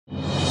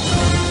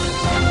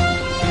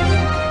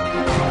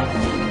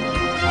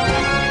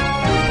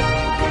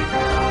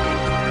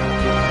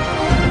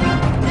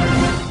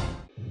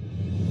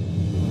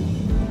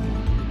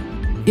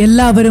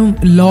എല്ലാവരും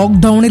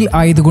ലോക്ക്ഡൌണിൽ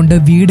ആയതുകൊണ്ട്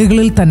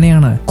വീടുകളിൽ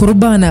തന്നെയാണ്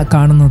കുർബാന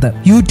കാണുന്നത്.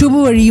 യൂട്യൂബ്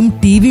വഴിയും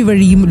TV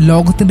വഴിയും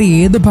ലോകത്തിന്റെ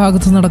ഏത്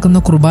ഭാഗത്ത് നടക്കുന്ന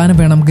കുർബാന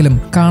വേണമെങ്കിലും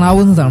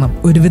കാണാവുന്നതാണ്.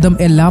 ഒരുവിധം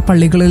എല്ലാ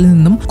പള്ളികളിൽ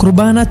നിന്നും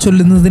കുർബാന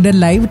ചൊല്ലുന്നതിന്റെ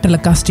ലൈവ്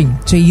ടെലികാസ്റ്റിംഗ്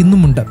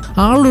ചെയ്യുന്നുമുണ്ട്.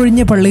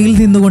 ആളൊഴിഞ്ഞ പള്ളിയിൽ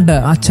നിന്നുകൊണ്ട്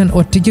അച്ഛൻ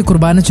ഒറ്റയ്ക്ക്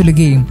കുർബാന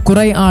ചൊല്ലുകയും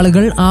കുറെ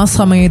ആളുകൾ ആ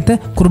സമയത്ത്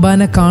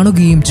കുർബാന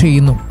കാണുകയും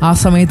ചെയ്യുന്നു. ആ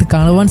സമയത്ത്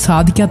കാണുവാൻ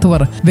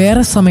സാധിക്കാത്തവർ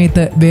വേറെ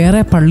സമയത്ത്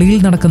വേറെ പള്ളിയിൽ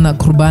നടക്കുന്ന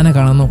കുർബാന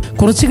കാണുന്നു.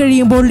 കുറച്ചു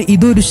കഴിയുമ്പോൾ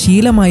ഇതൊരു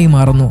ശീലമായി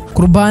മാറുന്നു.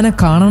 കുർബാന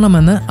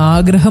കാണണമെന്ന്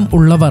ആഗ്രഹം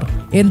ഉള്ളവർ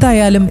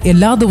എന്തായാലും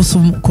എല്ലാ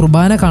ദിവസവും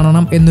കുർബാന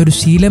കാണണം എന്നൊരു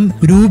ശീലം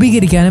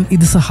രൂപീകരിക്കാനും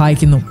ഇത്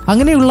സഹായിക്കുന്നു.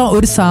 അങ്ങനെയുള്ള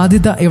ഒരു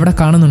സാധ്യത ഇവിടെ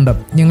കാണുന്നുണ്ട്.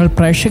 ഞങ്ങൾ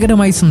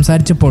പ്രേക്ഷകരുമായി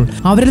സംസാരിച്ചപ്പോൾ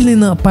അവരിൽ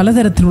നിന്ന്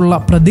പലതരത്തിലുള്ള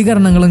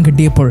പ്രതികരണങ്ങളും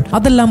കിട്ടിയപ്പോൾ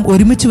അതെല്ലാം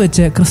ഒരുമിച്ച്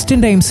വെച്ച്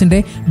ക്രിസ്ത്യൻ ടൈംസിന്റെ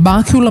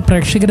ബാക്കിയുള്ള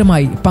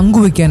പ്രേക്ഷകരുമായി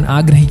പങ്കുവയ്ക്കാൻ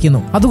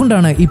ആഗ്രഹിക്കുന്നു.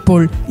 അതുകൊണ്ടാണ്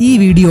ഇപ്പോൾ ഈ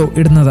വീഡിയോ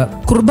ഇടുന്നത്.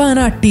 കുർബാന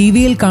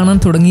TVയിൽ കാണാൻ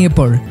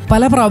തുടങ്ങിയപ്പോൾ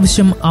പല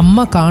പ്രാവശ്യം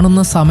അമ്മ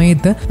കാണുന്ന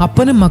സമയത്ത്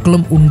അപ്പനും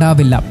മക്കളും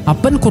ഉണ്ടാവില്ല.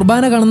 അപ്പൻ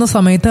കുർബാന കാണുന്ന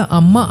സമയത്ത്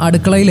അമ്മ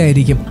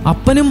അടുക്കളയിലായിരിക്കും.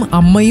 അപ്പനും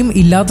അമ്മയും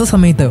ഇല്ലാത്ത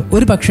സമയത്ത്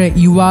ഒരു പക്ഷേ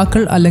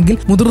യുവാക്കൾ അല്ലെങ്കിൽ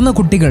മുതിർന്ന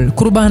കുട്ടികൾ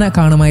കുർബാന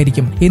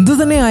കാണുമായിരിക്കും. എന്തു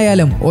തന്നെ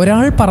ആയാലും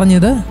ഒരാൾ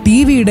പറഞ്ഞത്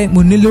TVയുടെ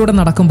മുന്നിലൂടെ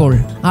നടക്കുമ്പോൾ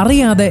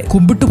അറിയാതെ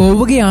കുമ്പിട്ട്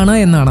പോവുകയാണ്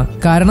എന്നാണ്.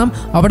 കാരണം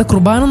അവിടെ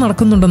കുർബാന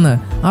നടക്കുന്നുണ്ടെന്ന്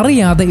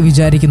അറിയാതെ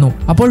വിചാരിക്കുന്നു.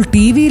 അപ്പോൾ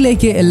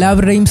TVയിലേക്ക്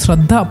എല്ലാവരുടെയും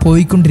ശ്രദ്ധ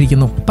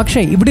പോയിക്കൊണ്ടിരിക്കുന്നു.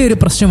 പക്ഷേ ഇവിടെ ഒരു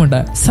പ്രശ്നമുണ്ട്.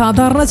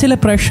 സാധാരണ ചില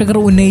പ്രേക്ഷകർ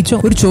ഉന്നയിച്ച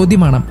ഒരു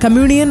ചോദ്യമാണ്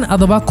കമ്മ്യൂണിയൻ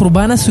അഥവാ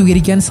കുർബാന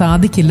സ്വീകരിക്കാൻ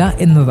സാധിക്കില്ല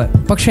എന്നത്.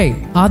 പക്ഷേ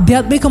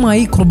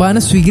ആധ്യാത്മികമായി കുർബാന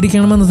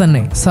സ്വീകരിക്കണമെന്ന്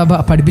തന്നെ സഭ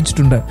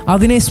പഠിപ്പിച്ചിട്ടുണ്ട്.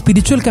 അതിനെ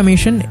സ്പിരിച്വൽ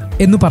കമ്മീഷൻ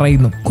എന്ന്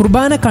പറയുന്നു.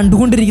 കുർബാന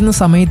കണ്ടുകൊണ്ടിരിക്കുന്ന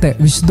സമയത്ത്,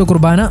 വിശുദ്ധ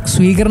കുർബാന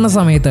സ്വീകരണ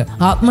സമയത്ത്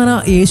ആത്മന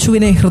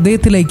യേശുവിനെ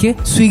ഹൃദയത്തിലേക്ക്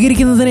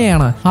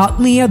സ്വീകരിക്കുന്നതിനെയാണ്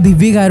ആത്മീയ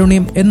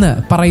ദിവ്യകാരുണ്യം എന്ന്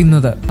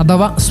പറയുന്നത്,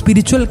 അഥവാ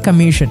സ്പിരിച്വൽ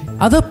കമ്മീഷൻ.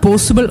 അത്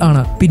പോസിബിൾ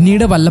ആണ്.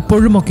 പിന്നീട്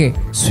വല്ലപ്പോഴുമൊക്കെ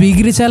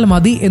സ്വീകരിച്ചാൽ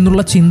മതി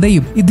എന്നുള്ള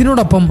ചിന്തയും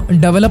ഇതിനോടൊപ്പം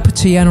ഡെവലപ്പ്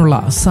ചെയ്യാനുള്ള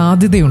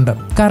സാധ്യതയുണ്ട്.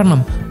 കാരണം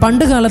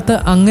പണ്ട് കാലത്ത്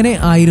അങ്ങനെ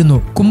ആയിരുന്നു.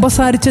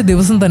 കുമ്പസാരിച്ച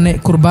ദിവസം തന്നെ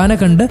കുർബാന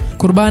കണ്ട്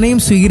കുർബാനയും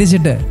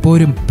സ്വീകരിച്ചിട്ട്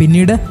പോരും.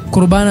 പിന്നീട്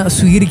കുർബാന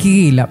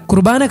സ്വീകരിക്കുകയില്ല.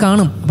 കുർബാന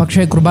കാണും,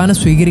 പക്ഷേ കുർബാന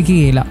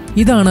സ്വീകരിക്കുകയില്ല.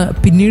 ഇതാണ്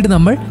പിന്നീട്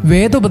നമ്മൾ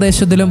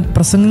വേദോപദേശത്തിലും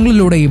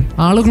പ്രസംഗങ്ങളിലൂടെയും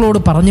ആളുകളോട്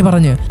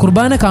പറഞ്ഞ്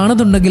കുർബാന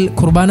കാണുന്നുണ്ടെങ്കിൽ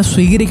കുർബാന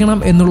സ്വീകരിക്കണം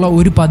എന്നുള്ള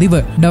ഒരു പതിവ്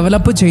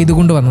ഡെവലപ്പ്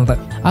ചെയ്തുകൊണ്ടുവന്നത്.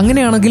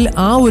 അങ്ങനെയാണെങ്കിൽ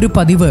ആ ഒരു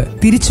പതിവ്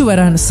തിരിച്ചു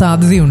വരാൻ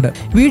സാധ്യതയുണ്ട്.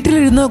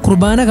 വീട്ടിലിരുന്ന്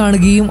കുർബാന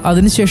കാണുകയും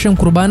അതിനുശേഷം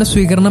കുർബാന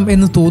സ്വീകരണം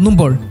എന്ന്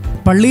തോന്നുമ്പോൾ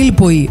പള്ളിയിൽ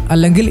പോയി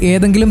അല്ലെങ്കിൽ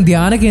ഏതെങ്കിലും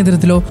ധ്യാന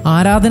കേന്ദ്രത്തിലോ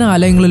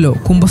ആരാധനാലയങ്ങളിലോ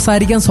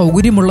കുമ്പസാരിക്കാൻ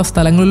സൗകര്യമുള്ള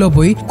സ്ഥലങ്ങളിലോ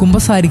പോയി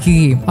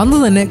കുമ്പസാരിക്കുകയും അന്ന്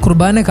തന്നെ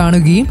കുർബാന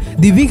കാണുകയും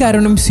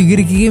ദിവ്യകാരുണ്യം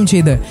സ്വീകരിക്കുകയും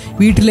ചെയ്ത്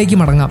വീട്ടിലേക്ക്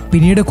മടങ്ങാം.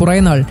 പിന്നീട് കുറെ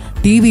നാൾ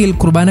TVയിൽ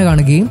കുർബാന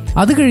കാണുകയും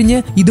അത് കഴിഞ്ഞ്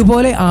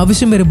ഇതുപോലെ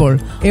ആവശ്യം വരുമ്പോൾ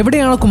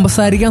എവിടെയാണോ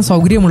കുമ്പസാരിക്കാൻ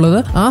സൗകര്യമുള്ളത്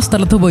ആ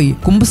സ്ഥലത്ത് പോയി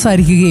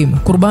കുമ്പസാരിക്കുകയും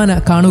കുർബാന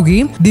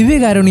കാണുകയും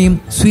ദിവ്യകാരുണ്യം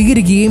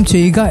സ്വീകരിക്കുകയും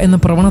ചെയ്യുക എന്ന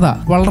പ്രവണത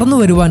വളർന്നു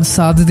വരുവാൻ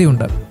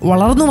സാധ്യതയുണ്ട്.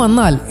 വളർന്നു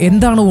വന്നാൽ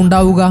എന്താണ്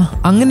ഉണ്ടാവുക?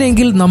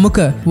 അങ്ങനെയെങ്കിൽ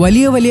നമുക്ക്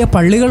വലിയ വലിയ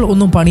പള്ളികൾ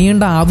ഒന്നും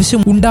പണിയേണ്ട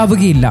ആവശ്യം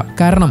ഉണ്ടാവുകയില്ല.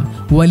 കാരണം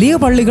വലിയ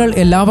പള്ളികൾ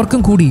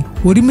എല്ലാവർക്കും കൂടി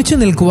ഒരുമിച്ച്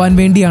നിൽക്കുവാൻ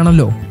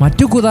വേണ്ടിയാണല്ലോ.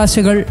 മറ്റു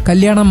കുദാശകൾ,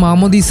 കല്യാണം,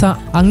 മാമോദീസ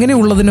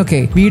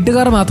അങ്ങനെയുള്ളതിനൊക്കെ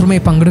വീട്ടുകാർ മാത്രമേ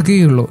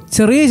പങ്കെടുക്കുകയുള്ളൂ.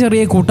 ചെറിയ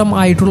ചെറിയ കൂട്ടം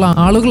ആയിട്ടുള്ള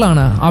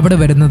ആളുകളാണ് അവിടെ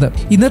വരുന്നത്.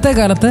 ഇന്നത്തെ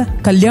കാലത്ത്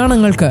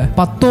കല്യാണങ്ങൾക്ക്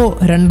 10ഓ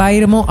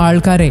 2000ഓ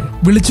ആൾക്കാരെ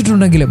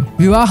വിളിച്ചിട്ടുണ്ടെങ്കിലും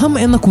വിവാഹം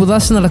എന്ന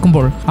കുദാശ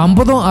നടക്കുമ്പോൾ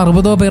 50ഓ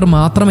 60ഓ പേർ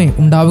മാത്രമേ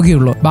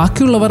ഉണ്ടാവുകയുള്ളൂ.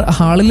 ബാക്കിയുള്ളവർ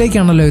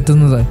ഹാളിലേക്കാണല്ലോ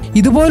എത്തുന്നത്.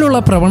 ഇതുപോലുള്ള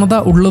പ്രവണത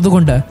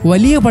ഉള്ളതുകൊണ്ട്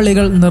വലിയ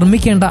പള്ളികൾ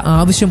നിർമ്മിക്കേണ്ട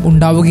ആവശ്യം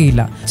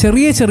ഉണ്ടാവുകയില്ല.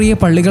 ചെറിയ ചെറിയ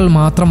പള്ളികൾ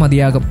മാത്രം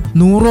മതിയാകും.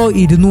 100ഓ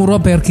 200ഓ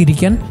പേർക്ക്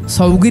ഇരിക്കാൻ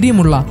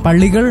സൗകര്യമുള്ള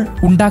പള്ളികൾ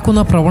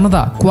ഉണ്ടാക്കുന്ന പ്രവണത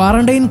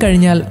ക്വാറന്റൈൻ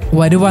കഴിഞ്ഞാൽ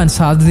വരുവാൻ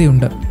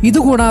സാധ്യതയുണ്ട്.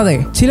 ഇതുകൂടാതെ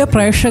ചില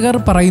പ്രേക്ഷകർ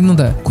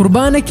പറയുന്നത്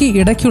കുർബാനയ്ക്ക്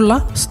ഇടയ്ക്കുള്ള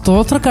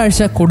സ്തോത്ര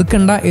കാഴ്ച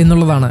കൊടുക്കണ്ട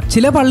എന്നുള്ളതാണ്.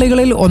 ചില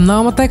പള്ളികളിൽ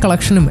ഒന്നാമത്തെ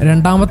കളക്ഷനും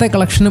രണ്ടാമത്തെ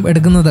കളക്ഷനും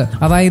എടുക്കുന്നത്,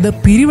 അതായത്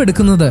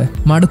പിരിവെടുക്കുന്നത്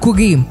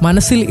മടുക്കുകയും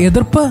മനസ്സിൽ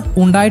എതിർപ്പ്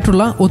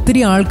ഉണ്ടായിട്ടുള്ള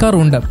ഒത്തിരി ആൾക്കാർ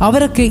ഉണ്ട്.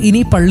 അവരൊക്കെ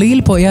ഇനി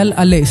പള്ളിയിൽ പോയാൽ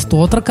അല്ലേ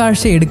സ്തോത്ര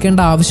കാഴ്ച എടുക്കേണ്ട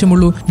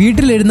ആവശ്യമുള്ളൂ,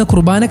 വീട്ടിലിരുന്ന്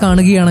കുർബാന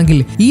കാണുകയാണെങ്കിൽ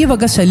ഈ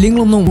വക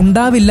ശല്യങ്ങളൊന്നും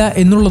ഉണ്ടാവില്ല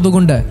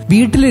എന്നുള്ളതുകൊണ്ട്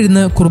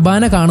വീട്ടിലിരുന്ന്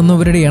കുർബാന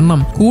കാണുന്നവരുടെ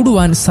എണ്ണം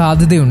കൂടുവാൻ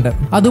സാധ്യതയുണ്ട്.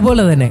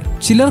 അതുപോലെ തന്നെ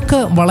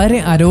ചിലർക്ക് വളരെ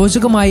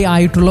അരോചകമായി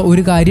ആയിട്ടുള്ള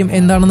ഒരു കാര്യം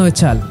എന്താണെന്ന്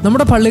വെച്ചാൽ,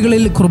 നമ്മുടെ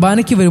പള്ളികളിൽ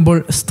കുർബാനയ്ക്ക് വരുമ്പോൾ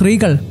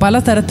സ്ത്രീകൾ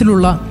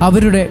പലതരത്തിലുള്ള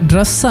അവരുടെ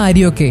ഡ്രസ്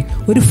സാരിയൊക്കെ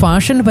ഒരു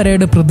ഫാഷൻ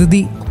പരേഡ്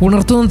പ്രതീതി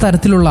ഉണർത്തുന്ന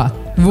തരത്തിലുള്ള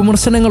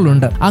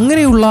വിമർശനങ്ങളുണ്ട്.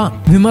 അങ്ങനെയുള്ള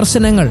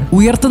വിമർശനങ്ങൾ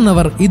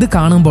ഉയർത്തുന്നവർ ഇത്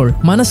കാണുമ്പോൾ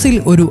മനസ്സിൽ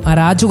ഒരു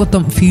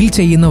അരാജകത്വം ഫീൽ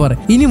ചെയ്യുന്നവർ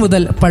ഇനി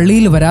മുതൽ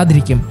പള്ളിയിൽ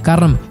വരാതിരിക്കും.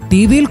 കാരണം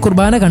TVയിൽ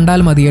കുർബാന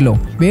കണ്ടാൽ മതിയല്ലോ,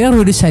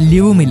 വേറൊരു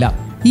ശല്യവുമില്ല.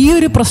 ഈ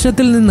ഒരു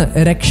പ്രശ്നത്തിൽ നിന്ന്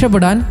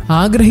രക്ഷപ്പെടാൻ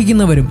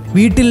ആഗ്രഹിക്കുന്നവരും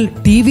വീട്ടിൽ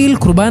TVയിൽ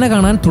കുർബാന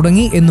കാണാൻ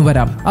തുടങ്ങി എന്ന്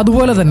വരാം.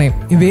 അതുപോലെ തന്നെ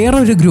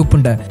വേറൊരു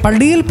ഗ്രൂപ്പുണ്ട്,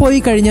 പള്ളിയിൽ പോയി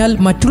കഴിഞ്ഞാൽ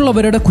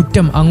മറ്റുള്ളവരുടെ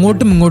കുറ്റം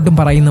അങ്ങോട്ടും ഇങ്ങോട്ടും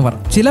പറയുന്നവർ.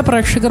 ചില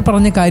പ്രേക്ഷകർ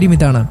പറഞ്ഞ കാര്യം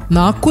ഇതാണ്: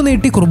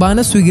 നാക്കുനീട്ടി കുർബാന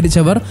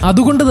സ്വീകരിച്ചവർ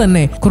അതുകൊണ്ട്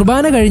തന്നെ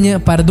കുർബാന കഴിഞ്ഞ്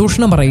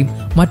പരദൂഷണം പറയും,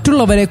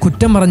 മറ്റുള്ളവരെ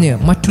കുറ്റം പറഞ്ഞ്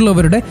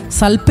മറ്റുള്ളവരുടെ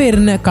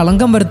സൽപ്പേരിന്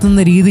കളങ്കം വരുത്തുന്ന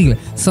രീതിയിൽ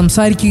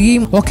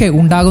സംസാരിക്കുകയും ഒക്കെ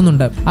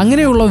ഉണ്ടാകുന്നുണ്ട്.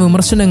 അങ്ങനെയുള്ള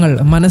വിമർശനങ്ങൾ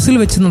മനസ്സിൽ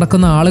വെച്ച്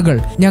നടക്കുന്ന ആളുകൾ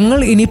ഞങ്ങൾ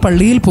ഇനി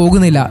പള്ളിയിൽ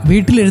പോകുന്നില്ല,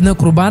 വീട്ടിൽ വീട്ടിലിരുന്ന്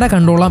കുർബാന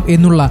കണ്ടോളാം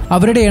എന്നുള്ള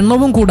അവരുടെ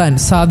എണ്ണവും കൂടാൻ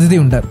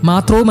സാധ്യതയുണ്ട്.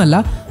 മാത്രവുമല്ല,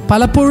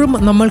 പലപ്പോഴും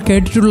നമ്മൾ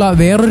കേട്ടിട്ടുള്ള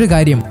വേറൊരു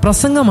കാര്യം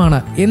പ്രസംഗമാണ്.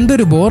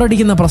 എന്തൊരു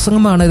ബോറടിക്കുന്ന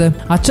പ്രസംഗമാണിത്.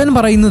 അച്ഛൻ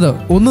പറയുന്നത്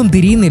ഒന്നും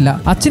തിരിയുന്നില്ല.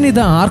 അച്ഛൻ ഇത്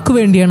ആർക്കു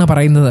വേണ്ടിയാണ്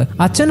പറയുന്നത്?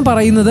 അച്ഛൻ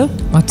പറയുന്നത്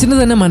അച്ഛന്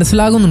തന്നെ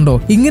മനസ്സിലാകുന്നുണ്ടോ?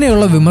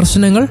 ഇങ്ങനെയുള്ള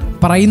വിമർശനങ്ങൾ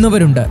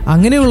പറയുന്നവരുണ്ട്.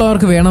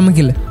 അങ്ങനെയുള്ളവർക്ക്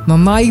വേണമെങ്കിൽ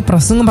നന്നായി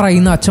പ്രസംഗം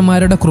പറയുന്ന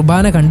അച്ഛന്മാരുടെ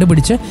കുർബാന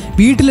കണ്ടുപിടിച്ച്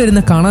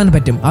വീട്ടിലിരുന്ന് കാണാൻ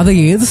പറ്റും. അത്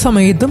ഏത്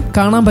സമയത്തും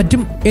കാണാൻ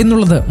പറ്റും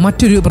എന്നുള്ളത്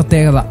മറ്റൊരു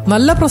പ്രത്യേകത.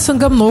 നല്ല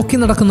പ്രസംഗം നോക്കി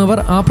നടക്കുന്നവർ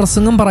ആ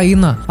പ്രസംഗം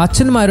പറയുന്ന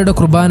അച്ഛന്മാരുടെ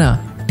കുർബാന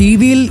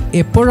ടിവിയിൽ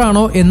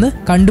എപ്പോഴാണോ എന്ന്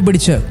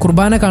കണ്ടുപിടിച്ച്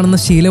കുർബാന കാണുന്ന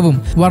ശീലവും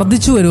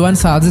വർദ്ധിച്ചു വരുവാൻ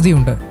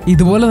സാധ്യതയുണ്ട്.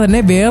 ഇതുപോലെ തന്നെ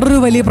വേറൊരു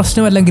വലിയ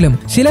പ്രശ്നമല്ലെങ്കിലും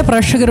ചില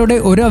പ്രേക്ഷകരുടെ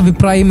ഒരു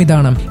അഭിപ്രായം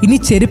ഇതാണ്: ഇനി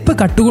ചെരുപ്പ്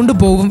കട്ടുകൊണ്ടു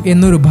പോകും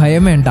എന്നൊരു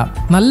ഭയം വേണ്ട.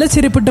 നല്ല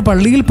ചെരുപ്പിട്ട്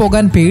പള്ളിയിൽ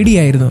പോകാൻ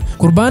പേടിയായിരുന്നു.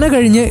 കുർബാന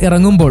കഴിഞ്ഞ്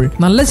ഇറങ്ങുമ്പോൾ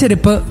നല്ല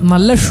ചെരുപ്പ്,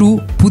 നല്ല ഷൂ,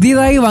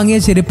 പുതിയതായി വാങ്ങിയ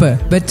ചെരുപ്പ്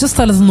വെച്ച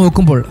സ്ഥലത്ത്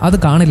നോക്കുമ്പോൾ അത്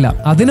കാണില്ല.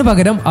 അതിനു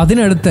പകരം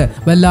അതിനടുത്ത്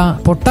വല്ല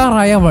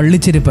പൊട്ടാറായ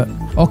വള്ളിച്ചെരുപ്പ്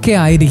ഒക്കെ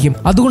ആയിരിക്കും.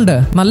 അതുകൊണ്ട്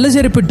നല്ല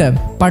ചെരുപ്പിട്ട്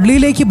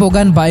പള്ളിയിലേക്ക്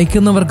പോകാൻ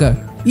ഭയക്കുന്നവർക്ക്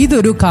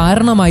ഇതൊരു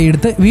കാരണമായി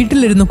എടുത്ത്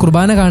വീട്ടിലിരുന്ന്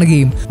കുർബാന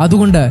കാണുകയും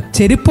അതുകൊണ്ട്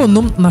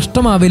ചെരുപ്പൊന്നും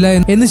നഷ്ടമാവില്ല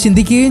എന്ന്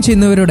ചിന്തിക്കുകയും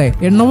ചെയ്യുന്നവരുടെ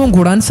എണ്ണവും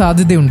കൂടാൻ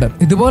സാധ്യതയുണ്ട്.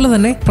 ഇതുപോലെ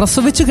തന്നെ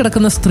പ്രസവിച്ചു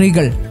കിടക്കുന്ന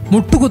സ്ത്രീകൾ,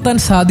 മുട്ടുകുത്താൻ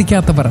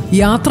സാധിക്കാത്തവർ,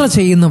 യാത്ര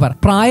ചെയ്യുന്നവർ,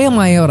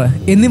 പ്രായമായവർ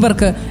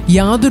എന്നിവർക്ക്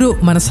യാതൊരു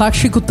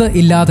മനസാക്ഷിക്കുത്ത്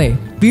ഇല്ലാതെ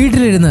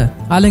വീട്ടിലിരുന്ന്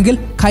അല്ലെങ്കിൽ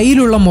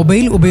കയ്യിലുള്ള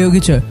മൊബൈൽ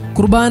ഉപയോഗിച്ച്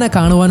കുർബാന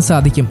കാണുവാൻ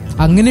സാധിക്കും.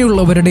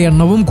 അങ്ങനെയുള്ളവരുടെ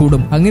എണ്ണവും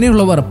കൂടും.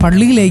 അങ്ങനെയുള്ളവർ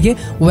പള്ളിയിലേക്ക്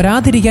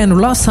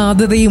വരാതിരിക്കാനുള്ള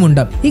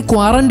സാധ്യതയുമുണ്ട്. ഈ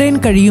ക്വാറന്റൈൻ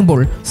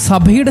കഴിയുമ്പോൾ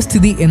സഭയുടെ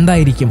സ്ഥിതി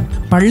എന്തായിരിക്കും,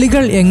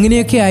 പള്ളികൾ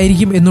എങ്ങനെയൊക്കെ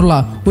ആയിരിക്കും എന്നുള്ള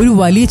ഒരു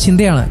വലിയ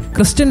ചിന്തയാണ്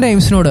ക്രിസ്ത്യൻ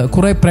ടൈംസിനോട്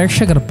കുറെ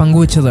പ്രേക്ഷകർ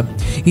പങ്കുവച്ചത്.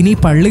 ഇനി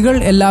പള്ളികൾ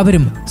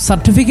എല്ലാവരും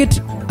സർട്ടിഫിക്കറ്റ്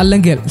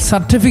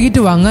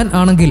വാങ്ങാൻ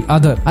ആണെങ്കിൽ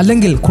അത്,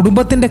 അല്ലെങ്കിൽ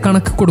കുടുംബത്തിന്റെ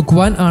കണക്ക്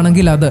കൊടുക്കുവാൻ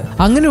ആണെങ്കിൽ അത്,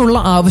 അങ്ങനെയുള്ള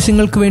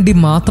ആവശ്യങ്ങൾക്ക് വേണ്ടി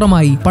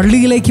മാത്രമായി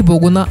പള്ളിയിലേക്ക്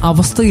പോകുന്ന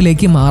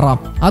അവസ്ഥയിലേക്ക് മാറാം.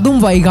 അതും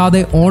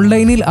വൈകാതെ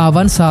ഓൺലൈനിൽ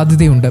ആവാൻ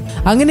സാധ്യതയുണ്ട്.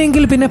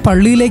 അങ്ങനെയെങ്കിൽ പിന്നെ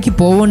പള്ളിയിലേക്ക്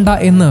പോവണ്ട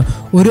എന്ന്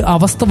ഒരു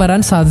അവസ്ഥ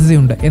വരാൻ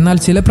സാധ്യതയുണ്ട്. എന്നാൽ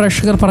ചില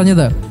പ്രേക്ഷകർ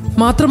പറഞ്ഞത്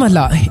മാത്രമല്ല,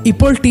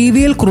 ഇപ്പോൾ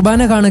ടിവിയിൽ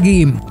കുർബാന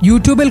കാണുകയും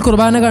യൂട്യൂബിൽ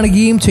കുർബാന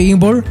കാണുകയും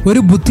ചെയ്യുമ്പോൾ ഒരു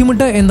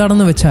ബുദ്ധിമുട്ട്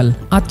എന്താണെന്ന് വെച്ചാൽ,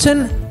 അച്ഛൻ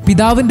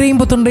പിതാവിന്റെയും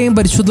പുത്രന്റെയും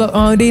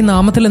പരിശുദ്ധാത്മാവിന്റെയും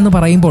നാമത്തിൽ എന്ന്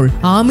പറയുമ്പോൾ,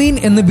 ആമീൻ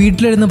എന്ന്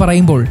വീട്ടിലിരുന്ന്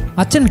പറയുമ്പോൾ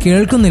അച്ഛൻ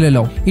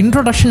കേൾക്കുന്നില്ലല്ലോ,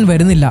 ഇൻട്രൊഡക്ഷൻ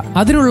വരുന്നില്ല.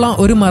 അതിനുള്ള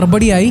ഒരു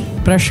മറുപടിയായി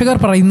പ്രേക്ഷകർ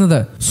പറയുന്നത്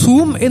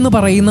സൂം എന്ന്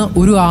പറയുന്ന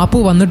ഒരു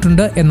ആപ്പ്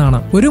വന്നിട്ടുണ്ട്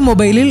എന്നാണ്. ഒരു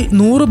മൊബൈലിൽ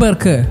 100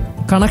 പേർക്ക്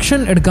കണക്ഷൻ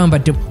എടുക്കാൻ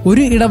പറ്റും.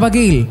 ഒരു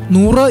ഇടവകയിൽ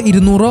 100,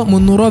 200,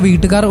 300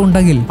 വീട്ടുകാർ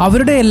ഉണ്ടെങ്കിൽ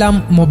അവരുടെ എല്ലാം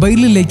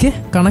മൊബൈലിലേക്ക്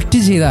കണക്ട്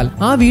ചെയ്താൽ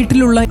ആ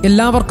വീട്ടിലുള്ള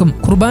എല്ലാവർക്കും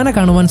കുർബാന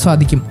കാണുവാൻ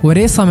സാധിക്കും.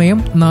 ഒരേ സമയം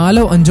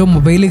 4 or 5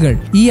 മൊബൈലുകൾ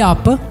ഈ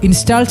ആപ്പ്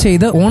ഇൻസ്റ്റാൾ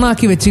ചെയ്ത്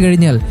ഓണാക്കി വെച്ച്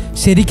കഴിഞ്ഞാൽ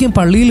ശരിക്കും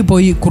പള്ളിയിൽ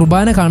പോയി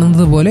കുർബാന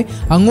കാണുന്നത് പോലെ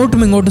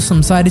അങ്ങോട്ടും ഇങ്ങോട്ടും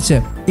സംസാരിച്ച്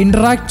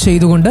ഇന്ററാക്ട്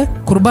ചെയ്തുകൊണ്ട്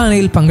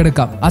കുർബാനയിൽ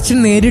പങ്കെടുക്കാം. അച്ഛൻ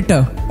നേരിട്ട്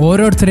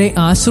ഓരോരുത്തരെ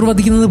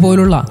ആശീർവദിക്കുന്നത്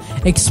പോലുള്ള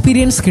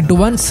എക്സ്പീരിയൻസ്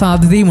കിട്ടുവാൻ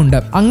സാധ്യതയുമുണ്ട്.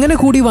 അങ്ങനെ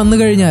കൂടി വന്നു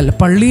കഴിഞ്ഞാൽ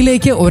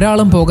പള്ളിയിലേക്ക്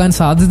ഒരാളും പോകാൻ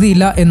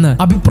സാധ്യതയില്ല എന്ന്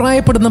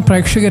അഭിപ്രായപ്പെടുന്ന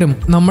പ്രേക്ഷകരും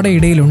നമ്മുടെ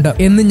ഇടയിലുണ്ട്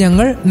എന്ന്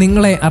ഞങ്ങൾ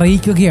നിങ്ങളെ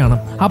അറിയിക്കുകയാണ്.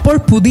 അപ്പോൾ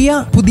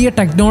പുതിയ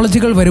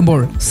ടെക്നോളജികൾ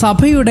വരുമ്പോൾ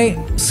സഭയുടെ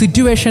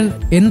സിറ്റുവേഷൻ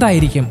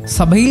എന്തായിരിക്കും?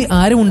 സഭയിൽ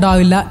ആരും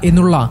ഉണ്ടാവില്ല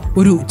എന്നുള്ള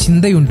ഒരു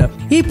ചിന്തയുണ്ട്.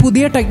 ഈ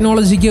പുതിയ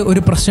ടെക്നോളജിക്ക്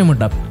ഒരു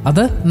പ്രശ്നമുണ്ട്.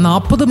 അത്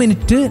 40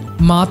 മിനിറ്റ്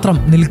മാത്രം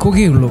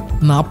നിൽക്കുകയുള്ളൂ.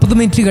 40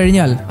 മിനിറ്റ്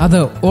കഴിഞ്ഞാൽ അത്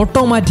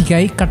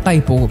ഓട്ടോമാറ്റിക്കായി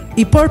കട്ടായി പോകും.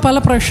 ഇപ്പോൾ പല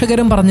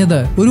പ്രേക്ഷകരും പറഞ്ഞത്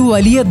ഒരു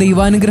വലിയ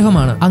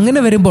ദൈവാനുഗ്രഹമാണ്. അങ്ങനെ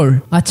വരുമ്പോൾ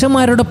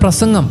അച്ഛന്മാരുടെ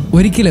പ്രസംഗം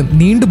ഒരിക്കലും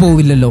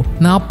നീണ്ടുപോവില്ലല്ലോ.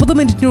 40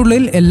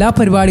 മിനിറ്റിനുള്ളിൽ എല്ലാ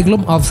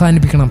പരിപാടികളും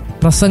അവസാനിപ്പിക്കണം.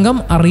 പ്രസംഗം,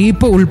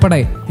 അറിയിപ്പ്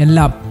ഉൾപ്പെടെ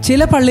എല്ലാം.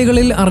 ചില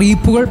പള്ളികളിൽ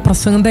അറിയിപ്പുകൾ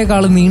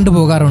പ്രസംഗത്തെക്കാളും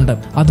നീണ്ടുപോകാറുണ്ട്.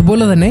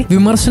 അതുപോലെ തന്നെ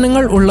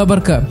വിമർശനങ്ങൾ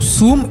ഉള്ളവർക്ക്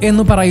സൂം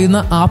എന്ന് പറയുന്ന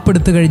ആപ്പ്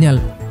എടുത്തു കഴിഞ്ഞാൽ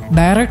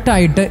ഡയറക്റ്റ്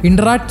ആയിട്ട്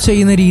ഇന്ററാക്ട്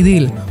ചെയ്യുന്ന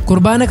രീതിയിൽ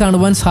കുർബാന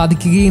കാണുവാൻ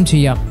സാധിക്കുകയും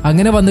ചെയ്യാം.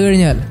 അങ്ങനെ വന്നു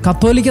കഴിഞ്ഞാൽ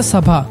കത്തോലിക്ക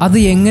സഭ അത്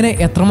എങ്ങനെ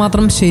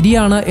എത്രമാത്രം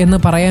ശരിയാണ് എന്ന്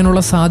പറയാനുള്ള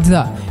സാധ്യത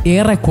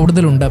ഏറെ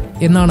കൂടുതലുണ്ട്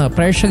എന്നാണ്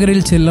പ്രേക്ഷകരിൽ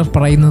ചിലർ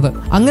പറയുന്നത്.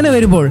 അങ്ങനെ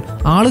വരുമ്പോൾ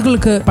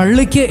ആളുകൾക്ക്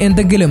പള്ളിക്ക്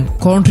എന്തെങ്കിലും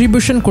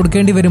കോൺട്രിബ്യൂഷൻ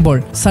കൊടുക്കേണ്ടി വരുമ്പോൾ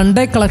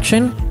സൺഡേ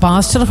കളക്ഷൻ,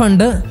 പാസ്റ്റർ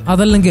ഫണ്ട്,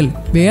 അതല്ലെങ്കിൽ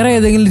വേറെ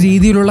ഏതെങ്കിലും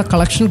രീതിയിലുള്ള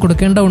കളക്ഷൻ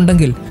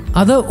കൊടുക്കേണ്ടതുണ്ടെങ്കിൽ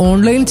അത്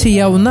ഓൺലൈൻ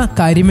ചെയ്യാവുന്ന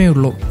കാര്യമേ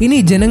ഉള്ളൂ. ഇനി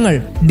ജനങ്ങൾ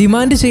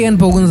ഡിമാൻഡ് ചെയ്യാൻ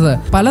പോകുന്നത്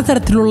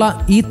പലതരത്തിലുള്ള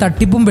ഈ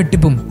തട്ടിപ്പും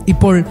വെട്ടിപ്പും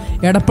ഇപ്പോൾ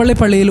എടപ്പള്ളി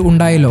പള്ളിയിൽ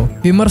ഉണ്ടായല്ലോ.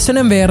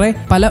 വിമർശനം വേറെ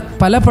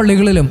പല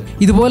പള്ളികളിലും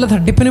ഇതുപോലെ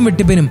തട്ടിപ്പിനും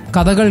വെട്ടിപ്പിനും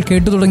കഥകൾ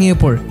കേട്ടു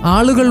തുടങ്ങിയപ്പോൾ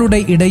ആളുകളുടെ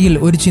ഇടയിൽ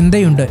ഒരു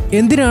ചിന്തയുണ്ട്: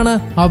 എന്തിനാണ്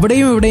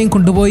അവിടെയും ഇവിടെയും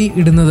കൊണ്ടുപോയി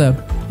ഇടുന്നത്?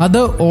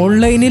 അത്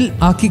ഓൺലൈനിൽ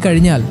ആക്കി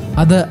കഴിഞ്ഞാൽ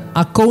അത്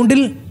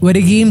അക്കൗണ്ടിൽ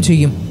വരികയും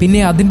ചെയ്യും.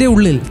 പിന്നെ അതിന്റെ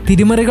ഉള്ളിൽ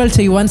തിരിമറികൾ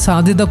ചെയ്യുവാൻ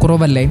സാധ്യത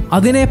കുറവല്ലേ?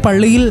 അതിനെ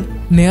പള്ളിയിൽ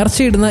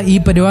നേർച്ചയിടുന്ന ഈ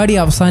പരിപാടി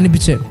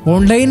അവസാനിപ്പിച്ച്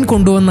ഓൺലൈൻ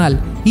കൊണ്ടുവന്നാൽ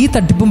ഈ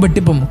തട്ടിപ്പും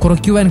വെട്ടിപ്പും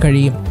കുറയ്ക്കുവാൻ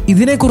കഴിയും.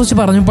 ഇതിനെക്കുറിച്ച്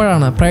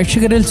പറഞ്ഞപ്പോഴാണ്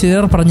പ്രേക്ഷകരിൽ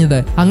ചിലർ പറഞ്ഞത്,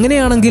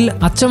 അങ്ങനെയാണെങ്കിൽ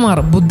അച്ഛന്മാർ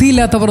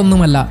ബുദ്ധിയില്ലാത്തവർ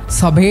ഒന്നുമല്ല,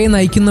 സഭയെ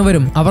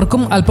നയിക്കുന്നവരും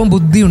അവർക്കും അല്പം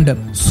ബുദ്ധിയുണ്ട്.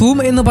 സൂം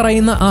എന്ന്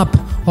പറയുന്ന ആപ്പ്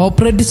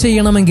ഓപ്പറേറ്റ്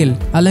ചെയ്യണമെങ്കിൽ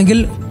അല്ലെങ്കിൽ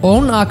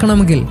ഓൺ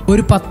ആക്കണമെങ്കിൽ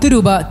ഒരു 10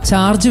 രൂപ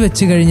ചാർജ്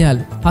വെച്ച് കഴിഞ്ഞാൽ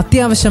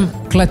അത്യാവശ്യം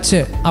ക്ലച്ച്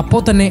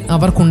അപ്പോൾ തന്നെ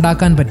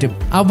അവർക്കുണ്ടാക്കാൻ പറ്റും.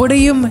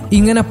 അവിടെയും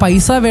ഇങ്ങനെ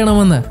പൈസ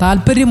വേണമെന്ന്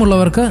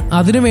താല്പര്യമുള്ളവർക്ക്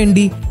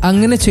അതിനുവേണ്ടി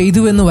അങ്ങനെ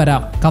ചെയ്തുവെന്ന്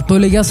വരാം.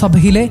 കത്തോലിക്ക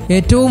സഭയിലെ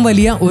ഏറ്റവും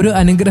വലിയ ഒരു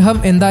അനുഗ്രഹം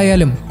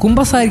എന്തായാലും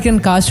കുമ്പസാരിക്കാൻ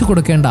കാശ്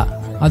കൊടുക്കേണ്ട.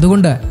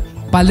 അതുകൊണ്ട്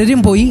പലരും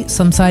പോയി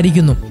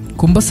സംസാരിക്കുന്നു.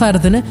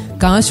 കുമ്പസാരത്തിന്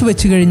കാശ്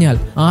വെച്ചു കഴിഞ്ഞാൽ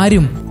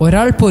ആരും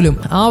ഒരാൾ പോലും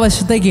ആ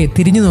വശത്തേക്ക്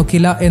തിരിഞ്ഞു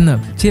നോക്കില്ല എന്ന്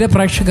ചില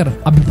പ്രേക്ഷകർ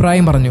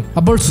അഭിപ്രായം പറഞ്ഞു.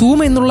 അപ്പോൾ സൂം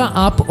എന്നുള്ള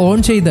ആപ്പ് ഓൺ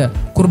ചെയ്ത്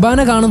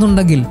കുർബാന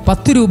കാണുന്നുണ്ടെങ്കിൽ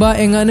 10 രൂപ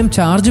എങ്ങാനും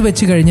ചാർജ്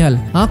വെച്ച് കഴിഞ്ഞാൽ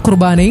ആ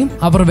കുർബാനയും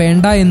അവർ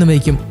വേണ്ട എന്ന്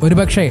വയ്ക്കും.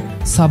 ഒരുപക്ഷെ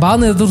സഭാ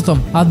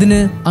നേതൃത്വം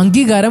അതിന്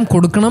അംഗീകാരം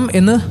കൊടുക്കണം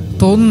എന്ന്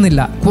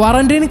തോന്നുന്നില്ല.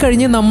 ക്വാറന്റൈൻ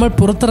കഴിഞ്ഞ് നമ്മൾ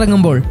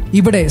പുറത്തിറങ്ങുമ്പോൾ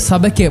ഇവിടെ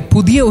സഭയ്ക്ക്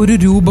പുതിയ ഒരു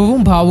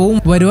രൂപവും ഭാവവും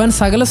വരുവാൻ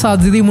സകല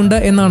സാധ്യതയുമുണ്ട്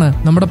എന്നാണ്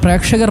നമ്മുടെ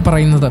പ്രേക്ഷകർ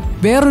പറയുന്നത്.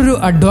 വേറൊരു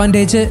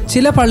അഡ്വാൻറ്റേജ്,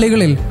 ചില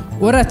പള്ളികളിൽ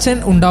ഒരച്ഛൻ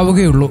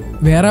ഉണ്ടാവുകയുള്ളൂ,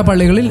 വേറെ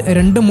പള്ളികളിൽ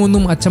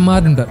 2-3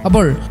 അച്ഛന്മാരുണ്ട്.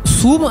 അപ്പോൾ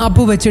സൂം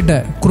ആപ്പ് വെച്ചിട്ട്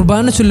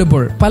കുർബാന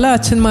ചൊല്ലുമ്പോൾ പല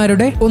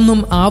അച്ഛന്മാരുടെ ഒന്നും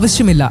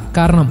ആവശ്യമില്ല.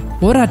 കാരണം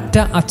ഒരൊറ്റ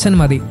അച്ഛൻ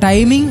മതി.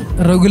 ടൈമിംഗ്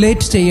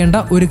റെഗുലേറ്റ് ചെയ്യേണ്ട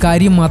ഒരു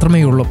കാര്യം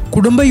മാത്രമേ ഉള്ളൂ.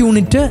 കുടുംബ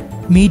യൂണിറ്റ്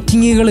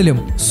മീറ്റിങ്ങുകളിലും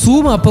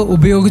സൂം ആപ്പ്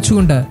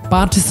ഉപയോഗിച്ചുകൊണ്ട്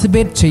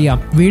പാർട്ടിസിപ്പേറ്റ് ചെയ്യാം.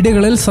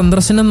 വീടുകളിൽ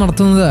സന്ദർശനം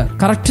നടത്തുന്നത്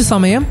കറക്റ്റ്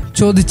സമയം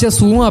ചോദിച്ച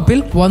സൂം ആപ്പിൽ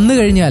വന്നു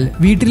കഴിഞ്ഞാൽ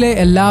വീട്ടിലെ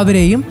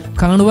എല്ലാവരെയും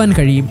കാണുവാൻ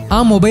കഴിയും. ആ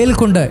മൊബൈൽ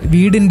കൊണ്ട്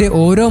വീടിന്റെ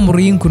ഓരോ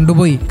മുറിയും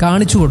കൊണ്ടുപോയി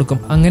കാണിച്ചു കൊടുക്കും.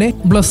 അങ്ങനെ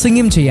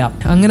ബ്ലെസ്സിങ്ങും ചെയ്യാം.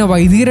 അങ്ങനെ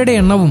വൈദികരുടെ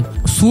എണ്ണവും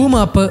സൂം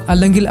ആപ്പ്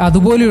അല്ലെങ്കിൽ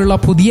അതുപോലെയുള്ള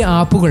പുതിയ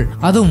ആപ്പുകൾ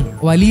അതും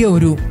വലിയ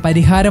ഒരു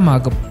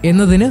പരിഹാരമാകും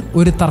എന്നതിന്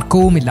ഒരു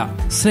തർക്കവുമില്ല.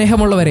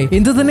 സ്നേഹമുള്ളവരെ,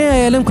 എന്തു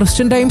തന്നെയായാലും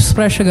ക്രിസ്ത്യൻ ടൈംസ്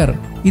പ്രേക്ഷകർ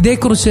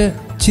ഇതേക്കുറിച്ച്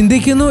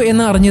ചിന്തിക്കുന്നു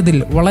എന്ന് അറിഞ്ഞതിൽ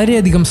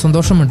വളരെയധികം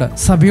സന്തോഷമുണ്ട്.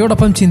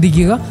 സഭയോടൊപ്പം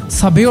ചിന്തിക്കുക,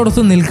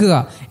 സഭയോടൊത്ത് നിൽക്കുക.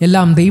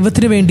 എല്ലാം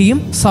ദൈവത്തിന് വേണ്ടിയും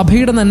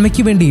സഭയുടെ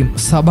നന്മയ്ക്ക് വേണ്ടിയും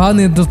സഭാ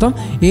നേതൃത്വം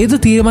ഏത്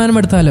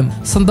തീരുമാനമെടുത്താലും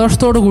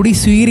സന്തോഷത്തോടു കൂടി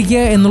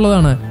സ്വീകരിക്കുക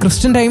എന്നുള്ളതാണ്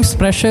ക്രിസ്ത്യൻ ടൈംസ്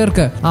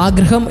പ്രേക്ഷകർക്ക്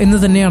ആഗ്രഹം എന്ന്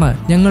തന്നെയാണ്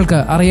ഞങ്ങൾക്ക്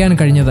അറിയാൻ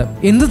കഴിഞ്ഞത്.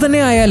 എന്തു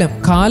തന്നെ ആയാലും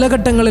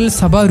കാലഘട്ടങ്ങളിൽ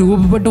സഭ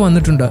രൂപപ്പെട്ടു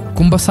വന്നിട്ടുണ്ട്.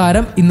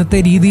 കുമ്പസാരം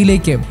ഇന്നത്തെ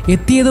രീതിയിലേക്ക്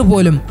എത്തിയത്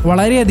പോലും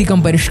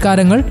വളരെയധികം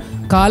പരിഷ്കാരങ്ങൾ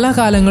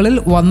കാലാകാലങ്ങളിൽ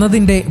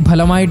വന്നതിന്റെ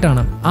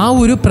ഫലമായിട്ടാണ്. ആ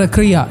ഒരു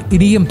പ്രക്രിയ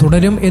ഇനിയും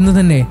തുടരും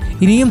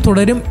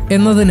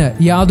എന്നതിന്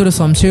യാതൊരു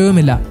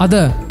സംശയവുമില്ല.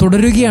 അത്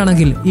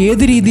തുടരുകയാണെങ്കിൽ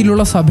ഏത്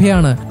രീതിയിലുള്ള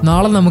സഭയാണ്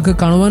നാളെ നമുക്ക്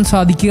കാണുവാൻ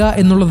സാധിക്കുക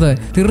എന്നുള്ളത്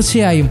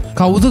തീർച്ചയായും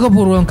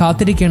കൗതുകപൂർവ്വം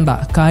കാത്തിരിക്കേണ്ട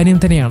കാര്യം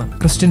തന്നെയാണ്.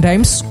 Christian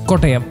times,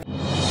 Kottayam.